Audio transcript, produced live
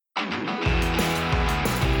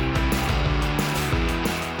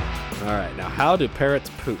All right, now how do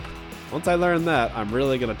parrots poop? Once I learn that, I'm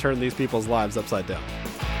really going to turn these people's lives upside down.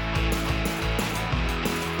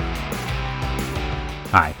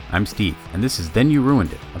 Hi, I'm Steve, and this is Then You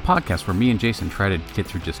Ruined It, a podcast where me and Jason try to get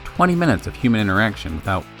through just 20 minutes of human interaction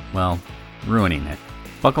without, well, ruining it.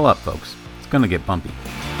 Buckle up, folks. It's gonna get bumpy.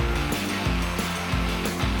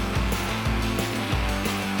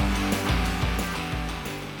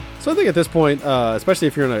 So I think at this point, especially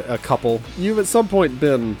if you're in a couple, you've at some point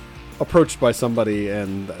been approached by somebody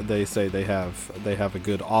and they say they have a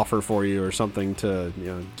good offer for you or something to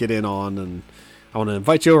get in on, and I want to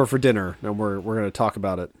invite you over for dinner and we're going to talk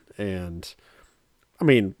about it. And I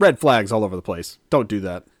mean, red flags all over the place. Don't do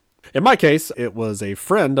that. In my case, it was a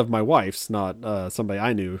friend of my wife's, not somebody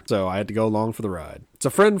I knew, so I had to go along for the ride. It's a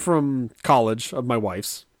friend from college of my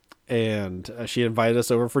wife's, and she invited us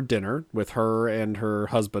over for dinner with her and her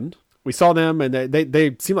husband. We saw them, and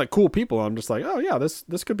they seem like cool people. I'm just like, oh yeah,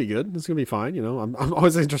 this could be good. This is gonna be fine. I'm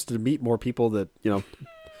always interested to meet more people that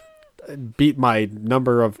beat my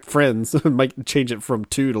number of friends. Might change it from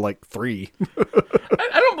 2 to like 3.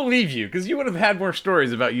 I don't believe you, because you would have had more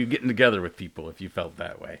stories about you getting together with people if you felt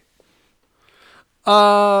that way.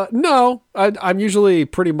 No, I'm usually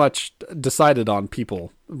pretty much decided on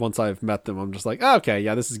people once I've met them. I'm just like, oh, okay,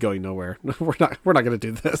 yeah, this is going nowhere. We're not going to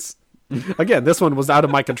do this. Again, this one was out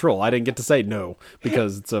of my control. I didn't get to say no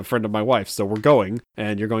because it's a friend of my wife's. So we're going,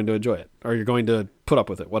 and you're going to enjoy it, or you're going to put up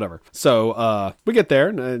with it, whatever. So, we get there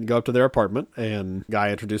and go up to their apartment, and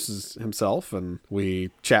guy introduces himself, and we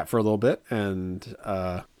chat for a little bit, and,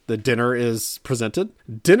 the dinner is presented.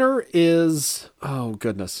 Dinner is, oh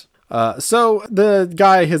goodness. So the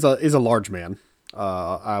guy is a large man.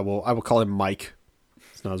 I will call him Mike.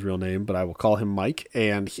 It's not his real name, but I will call him Mike.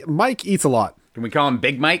 And Mike eats a lot. Can we call him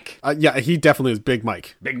Big Mike? Yeah, he definitely is Big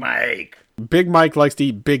Mike. Big Mike. Big Mike likes to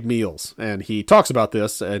eat big meals, and he talks about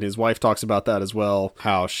this, and his wife talks about that as well.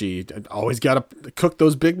 How she always got to cook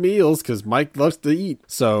those big meals because Mike loves to eat.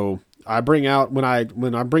 So I bring out when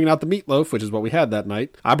I'm bringing out the meatloaf, which is what we had that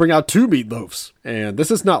night. I bring out 2 meatloafs, and this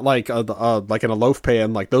is not like like in a loaf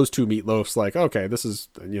pan, like those 2 meatloafs. Like, okay, this is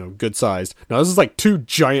good sized. No, this is like 2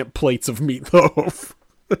 giant plates of meatloaf,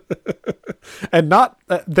 and not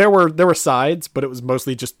there were sides, but it was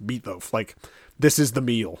mostly just meatloaf. Like, this is the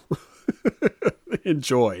meal.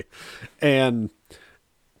 Enjoy. And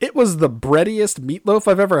it was the breadiest meatloaf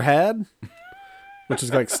I've ever had. Which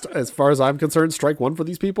is like, as far as I'm concerned, strike one for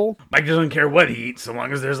these people. Mike doesn't care what he eats, so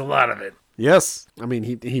long as there's a lot of it. Yes. I mean,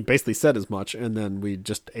 he basically said as much, and then we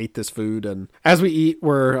just ate this food. And as we eat,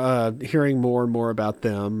 we're hearing more and more about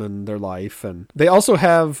them and their life. And they also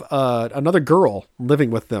have another girl living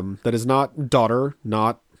with them that is not daughter,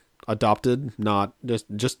 not adopted, not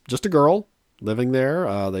just a girl living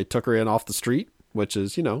there. They took her in off the street, which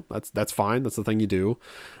is, that's fine. That's the thing you do.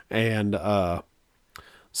 And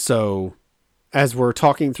so as we're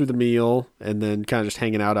talking through the meal and then kind of just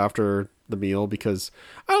hanging out after the meal, because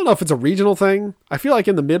I don't know if it's a regional thing. I feel like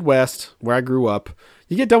in the Midwest where I grew up,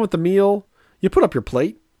 you get done with the meal, you put up your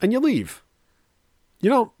plate and you leave.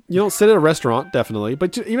 You don't sit at a restaurant, definitely,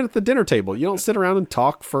 but even at the dinner table, you don't sit around and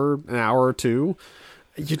talk for an hour or 2.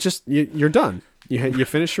 You're done. You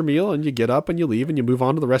finish your meal and you get up and you leave and you move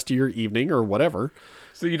on to the rest of your evening or whatever.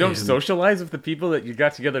 So you don't socialize with the people that you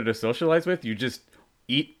got together to socialize with? You just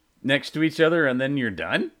eat next to each other and then you're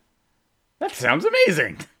done? That sounds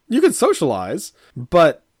amazing. You can socialize,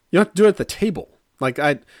 but you don't have to do it at the table. Like,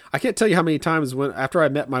 I can't tell you how many times after I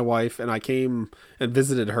met my wife and I came and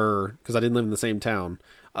visited her, because I didn't live in the same town,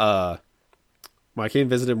 when I came and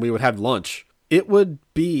visited and we would have lunch, it would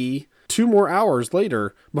be 2 more hours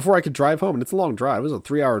later before I could drive home. And it's a long drive. It was a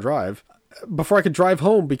 3-hour drive before I could drive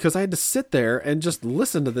home because I had to sit there and just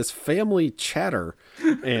listen to this family chatter.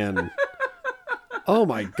 And oh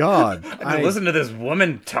my God. I listen to this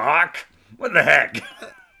woman talk? What the heck?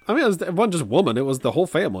 I mean, it wasn't just woman, it was the whole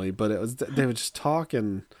family, but they would just talk,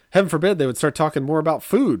 and heaven forbid they would start talking more about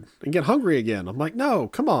food and get hungry again. I'm like, no,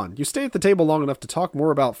 come on. You stay at the table long enough to talk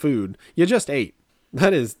more about food. You just ate.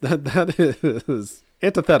 That is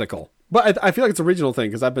antithetical. But I feel like it's a regional thing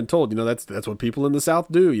because I've been told, that's what people in the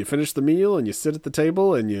South do. You finish the meal and you sit at the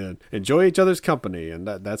table and you enjoy each other's company. And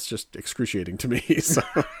that's just excruciating to me. So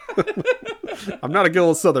I'm not a good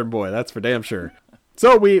old Southern boy. That's for damn sure.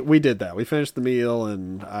 So we did that. We finished the meal,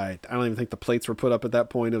 and I don't even think the plates were put up at that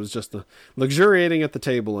point. It was just luxuriating at the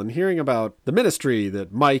table and hearing about the ministry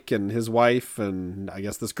that Mike and his wife and I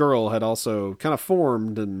guess this girl had also kind of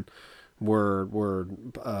formed and were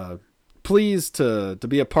pleased to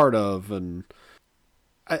be a part of. And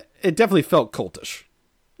it definitely felt cultish.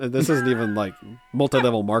 And this isn't even like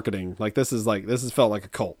multi-level marketing. Like this has felt like a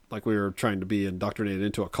cult. Like we were trying to be indoctrinated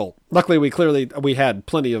into a cult. Luckily, we had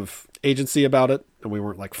plenty of agency about it, and we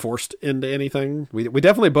weren't like forced into anything. We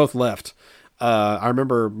definitely both left. I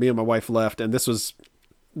remember me and my wife left, and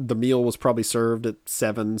the meal was probably served at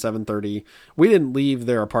 7:30. We didn't leave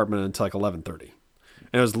their apartment until like 11:30.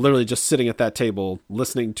 And it was literally just sitting at that table,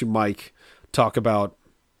 listening to Mike talk about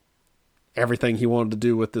everything he wanted to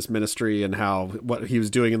do with this ministry and what he was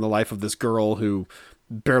doing in the life of this girl who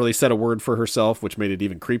barely said a word for herself, which made it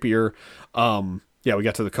even creepier. We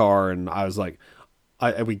got to the car, and I was like,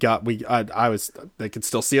 they could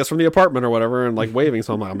still see us from the apartment or whatever, and like waving.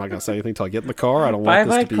 So I'm like, I'm not gonna say anything until I get in the car. I don't want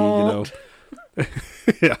this to be,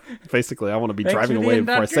 yeah. Basically, I want to be driving away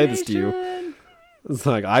before I say this to you. It's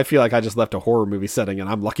like I feel like I just left a horror movie setting, and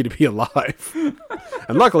I'm lucky to be alive.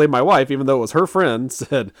 And luckily, my wife, even though it was her friend,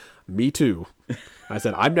 said, "Me too." I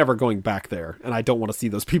said, "I'm never going back there, and I don't want to see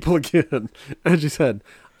those people again." And she said,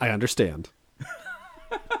 "I understand."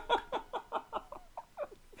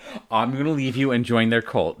 I'm going to leave you and join their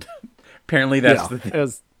cult. Apparently, that's the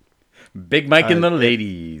thing. Big Mike and the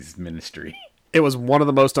ladies ministry. It was one of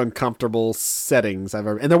the most uncomfortable settings I've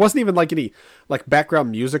ever... And there wasn't even like any like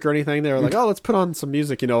background music or anything. They were like, oh, let's put on some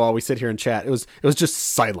music, while we sit here and chat. It was just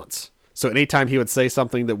silence. So anytime he would say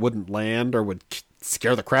something that wouldn't land or would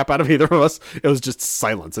scare the crap out of either of us, it was just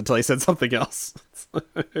silence until he said something else.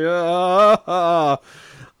 I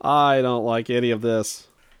don't like any of this.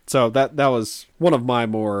 So that was one of my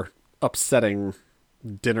more upsetting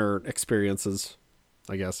dinner experiences,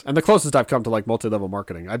 I guess. And the closest I've come to like multi-level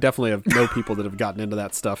marketing. I definitely know people that have gotten into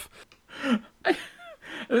that stuff. You're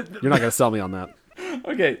not going to sell me on that.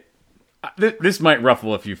 Okay. This might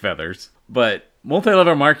ruffle a few feathers, but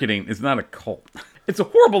multi-level marketing is not a cult. It's a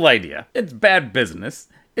horrible idea. It's bad business.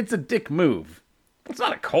 It's a dick move. It's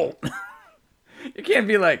not a cult. You can't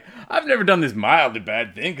be like, I've never done this mildly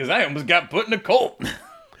bad thing because I almost got put in a cult.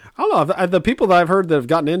 I don't know. The people that I've heard that have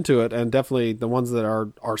gotten into it, and definitely the ones that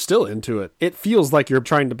are still into it, it feels like you're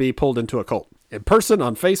trying to be pulled into a cult. In person,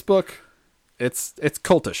 on Facebook, it's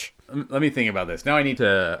cultish. Let me think about this. Now I need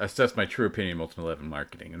to assess my true opinion of multi-level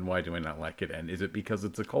marketing, and why do I not like it, and is it because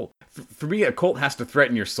it's a cult? For me, a cult has to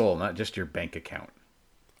threaten your soul, not just your bank account.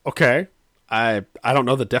 Okay. I don't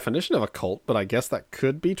know the definition of a cult, but I guess that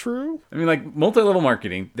could be true. I mean, like, multi-level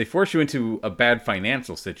marketing, they force you into a bad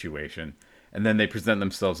financial situation, and then they present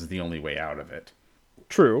themselves as the only way out of it.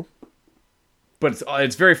 True. But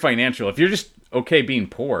it's very financial. If you're just okay being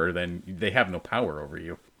poor, then they have no power over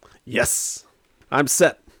you. Yes. I'm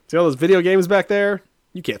set. See all those video games back there?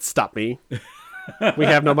 You can't stop me. We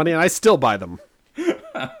have no money, and I still buy them.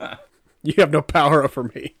 You have no power over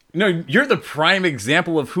me. No, you're the prime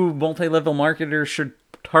example of who multi-level marketers should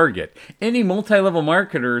target. Any multi-level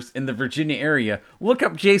marketers in the Virginia area, look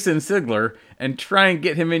up Jason Sigler and try and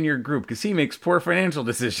get him in your group, because he makes poor financial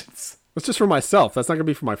decisions. It's just for myself. That's not going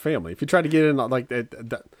to be for my family. If you try to get in like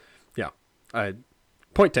that, yeah.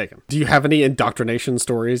 Point taken. Do you have any indoctrination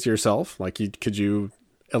stories yourself? Like, could you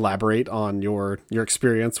elaborate on your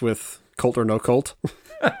experience with cult or no cult?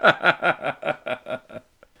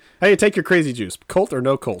 Hey, take your crazy juice. Cult or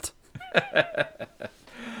no cult?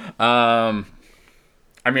 I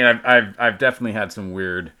mean, I've definitely had some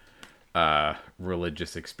weird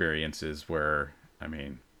religious experiences where, I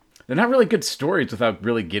mean, they're not really good stories without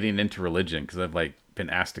really getting into religion, because I've like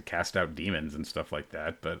been asked to cast out demons and stuff like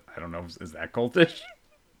that. But I don't know, is that cultish?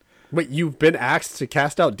 Wait, you've been asked to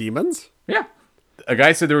cast out demons? Yeah. A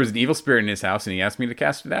guy said there was an evil spirit in his house, and he asked me to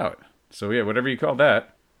cast it out. So yeah, whatever you call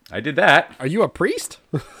that. I did that. Are you a priest?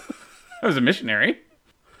 I was a missionary.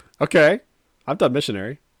 Okay. I've done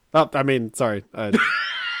missionary. Oh, I mean, sorry.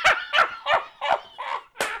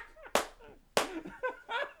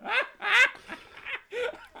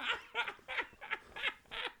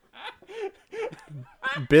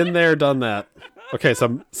 Been there, done that. Okay,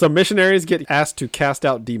 so missionaries get asked to cast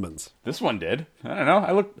out demons. This one did. I don't know.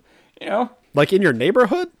 I looked, Like in your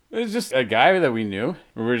neighborhood? It was just a guy that we knew.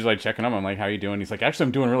 We were just like checking him. I'm like, how you doing? He's like, actually,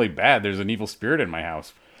 I'm doing really bad. There's an evil spirit in my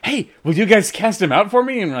house. Hey, will you guys cast him out for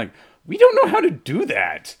me? And we're like, we don't know how to do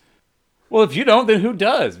that. Well, if you don't, then who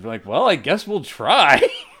does? We're like, well, I guess we'll try.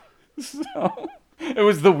 So it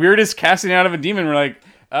was the weirdest casting out of a demon. We're like,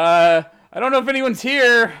 I don't know if anyone's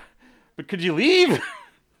here, but could you leave?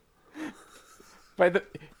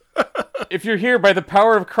 If you're here by the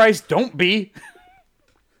power of Christ, don't be.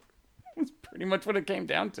 That's pretty much what it came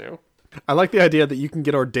down to. I like the idea that you can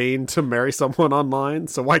get ordained to marry someone online,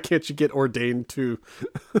 so why can't you get ordained to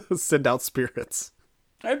send out spirits?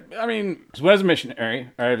 I mean, so as a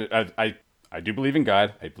missionary, I do believe in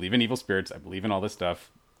God. I believe in evil spirits. I believe in all this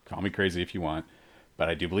stuff. Call me crazy if you want. But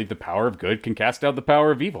I do believe the power of good can cast out the power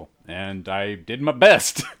of evil. And I did my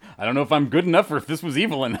best. I don't know if I'm good enough or if this was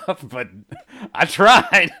evil enough, but I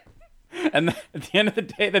tried. And at the end of the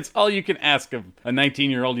day, that's all you can ask of a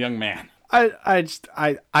 19-year-old young man.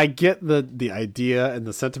 I get the idea and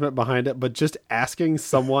the sentiment behind it, but just asking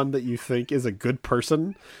someone that you think is a good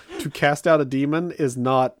person to cast out a demon is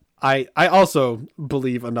not. I also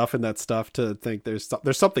believe enough in that stuff to think there's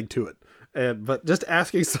something to it. But just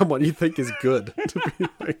asking someone you think is good to be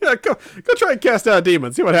like, yeah, go try and cast out a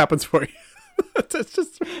demon, see what happens for you. That's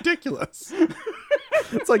just ridiculous.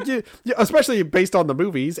 It's like you, especially based on the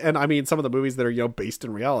movies, and I mean some of the movies that are based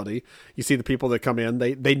in reality. You see the people that come in,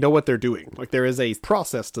 they know what they're doing. Like there is a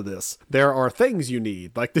process to this. There are things you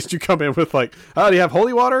need. Like did you come in with like, oh, do you have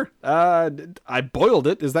holy water? I boiled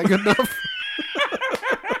it. Is that good enough?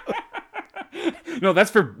 No,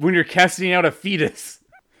 that's for when you're casting out a fetus.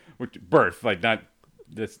 Birth, like not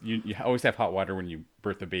this. You always have hot water when you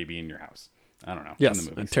birth a baby in your house. I don't know. Yes,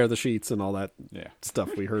 and tear the sheets and all that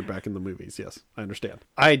stuff we heard back in the movies. Yes, I understand.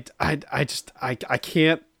 I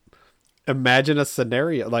can't imagine a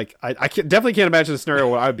scenario like definitely can't imagine a scenario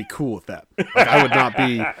where I would be cool with that. Like, I would not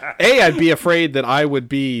be. I'd be afraid that I would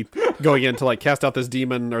be going in to like cast out this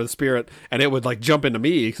demon or the spirit, and it would like jump into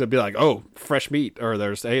me because it'd be like, oh, fresh meat, or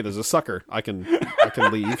there's a sucker. I can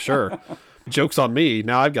leave. Sure. Joke's on me.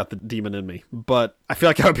 Now I've got the demon in me. But I feel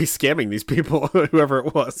like I would be scamming these people, whoever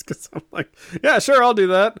it was, because I'm like, yeah, sure, I'll do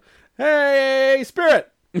that. Hey,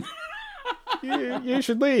 spirit! you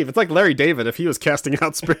should leave. It's like Larry David if he was casting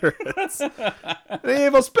out spirits. The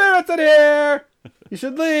evil spirits in here! You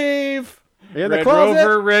should leave! In the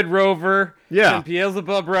closet. Red Rover. Yeah. And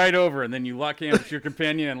Beelzebub right over, and then you lock in with your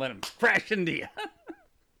companion and let him crash into you.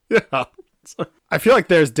 Yeah. I feel like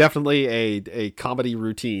there's definitely a comedy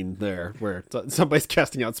routine there where somebody's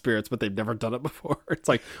casting out spirits, but they've never done it before. It's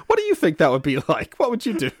like, what do you think that would be like? What would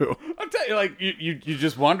you do? I'll tell you, like you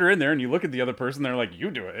just wander in there and you look at the other person. They're like, you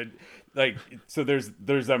do it. Like so, there's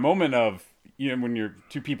that moment of when you're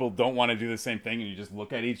two people don't want to do the same thing and you just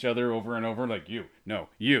look at each other over and over like you,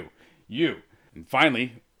 and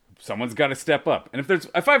finally someone's got to step up. And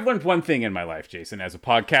if I've learned one thing in my life, Jason, as a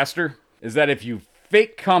podcaster, is that if you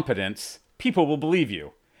fake competence, people will believe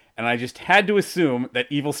you. And I just had to assume that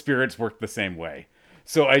evil spirits work the same way.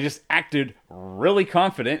 So I just acted really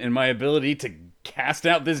confident in my ability to cast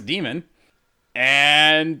out this demon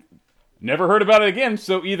and never heard about it again.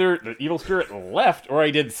 So either the evil spirit left or I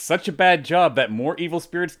did such a bad job that more evil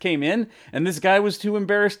spirits came in and this guy was too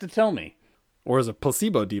embarrassed to tell me. Or as a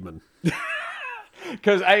placebo demon.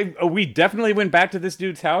 Because we definitely went back to this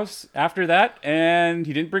dude's house after that, and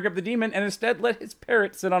he didn't bring up the demon, and instead let his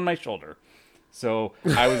parrot sit on my shoulder. So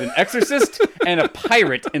I was an exorcist and a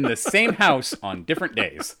pirate in the same house on different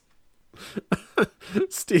days.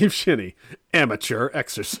 Steve Shinny, amateur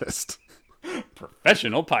exorcist.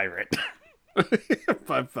 Professional pirate.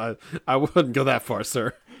 I wouldn't go that far,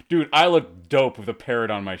 sir. Dude, I look dope with a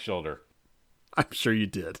parrot on my shoulder. I'm sure you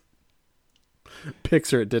did.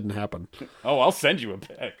 Pics or it didn't happen. Oh, I'll send you a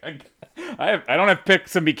pic. I don't have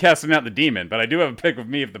pics of me casting out the demon, but I do have a pic of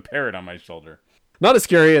me with the parrot on my shoulder. Not as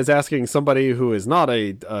scary as asking somebody who is not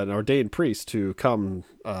an ordained priest to come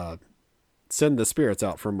send the spirits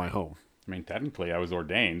out from my home. I mean, technically, I was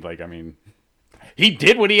ordained. He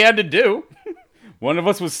did what he had to do. One of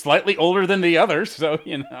us was slightly older than the other, so,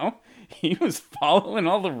 he was following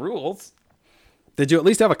all the rules. Did you at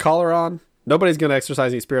least have a collar on? Nobody's going to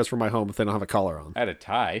exorcise any spirits from my home if they don't have a collar on. I had a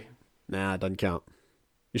tie. Nah, it doesn't count.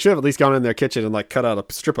 You should have at least gone in their kitchen and cut out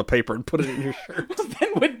a strip of paper and put it in your shirt. Well,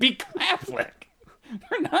 then we'd be Catholic.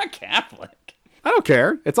 We're not Catholic. I don't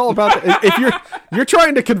care. It's all about if you're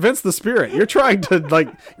trying to convince the spirit. You're trying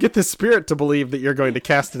to get the spirit to believe that you're going to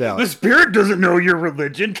cast it out. The spirit doesn't know your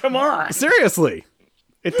religion. Come on. Seriously.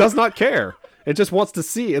 It does not care. It just wants to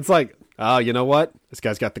see. It's like, oh, you know what? This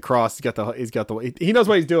guy's got the cross. He knows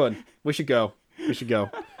what he's doing. We should go. What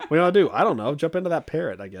do you want to do? I don't know. Jump into that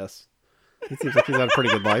parrot, I guess. He seems like he's had a pretty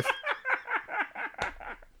good life.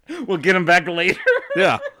 We'll get him back later.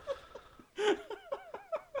 Yeah.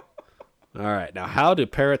 All right. Now, how do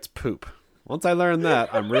parrots poop? Once I learn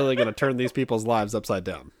that, I'm really going to turn these people's lives upside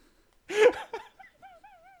down.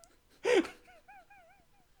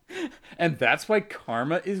 And that's why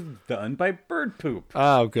karma is done by bird poop.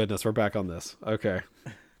 Oh, goodness. We're back on this. Okay.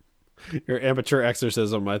 Your amateur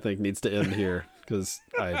exorcism, I think, needs to end here.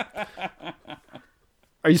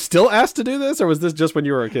 Are you still asked to do this, or was this just when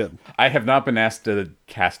you were a kid? I have not been asked to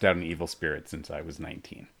cast out an evil spirit since I was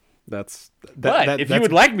 19. But if you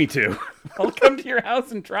would like me to, I'll come to your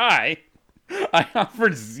house and try. I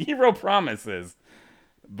offer zero promises.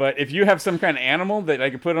 But if you have some kind of animal that I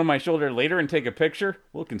can put on my shoulder later and take a picture,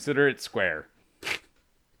 we'll consider it square.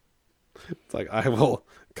 It's like, I will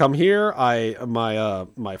come here.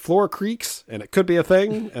 My floor creaks, and it could be a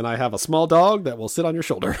thing. And I have a small dog that will sit on your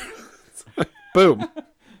shoulder. Boom.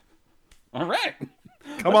 All right.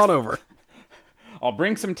 Come on over. I'll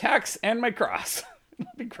bring some tacks and my cross.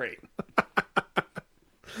 That'd be great.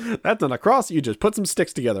 That's not a cross. You just put some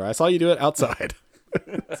sticks together. I saw you do it outside.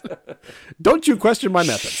 Don't you question my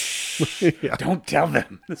methods. Yeah. Don't tell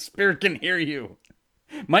them. The spirit can hear you.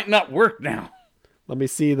 Might not work now. Let me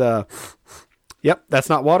see the... Yep, that's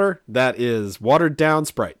not water. That is watered down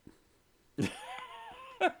Sprite.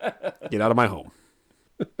 Get out of my home.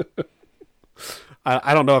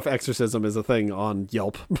 I don't know if exorcism is a thing on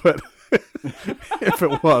Yelp, but if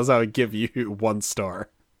it was, I would give you 1 star.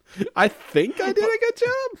 I think I did a good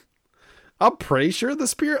job. I'm pretty sure the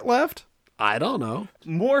spirit left. I don't know.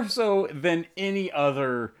 More so than any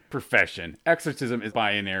other profession, exorcism is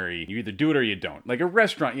binary. You either do it or you don't. Like a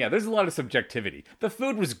restaurant, yeah, there's a lot of subjectivity. The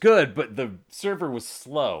food was good, but the server was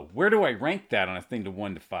slow. Where do I rank that on a thing to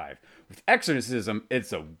 1 to 5? With exorcism,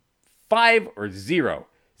 it's a 5 or 0.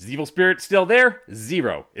 Is the evil spirit still there?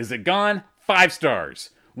 0. Is it gone? 5 stars.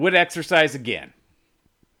 Would exorcise again.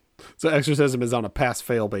 So exorcism is on a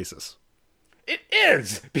pass-fail basis. It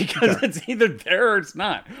is, because it's either there or it's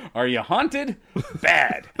not. Are you haunted?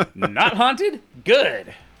 Bad. Not haunted?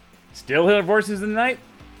 Good. Still hear voices in the night?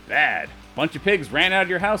 Bad. Bunch of pigs ran out of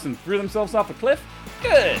your house and threw themselves off a cliff?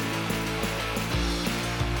 Good.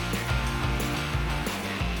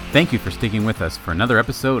 Thank you for sticking with us for another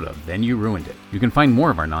episode of Then You Ruined It. You can find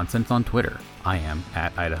more of our nonsense on Twitter. I am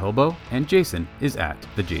at Idahobo, and Jason is at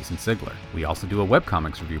the Jason Sigler. We also do a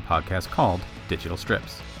webcomics review podcast called Digital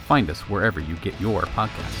Strips. Find us wherever you get your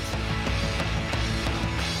podcasts.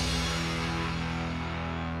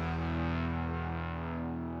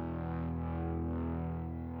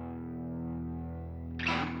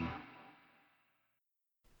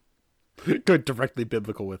 Go directly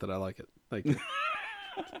biblical with it. I like it. Thank you.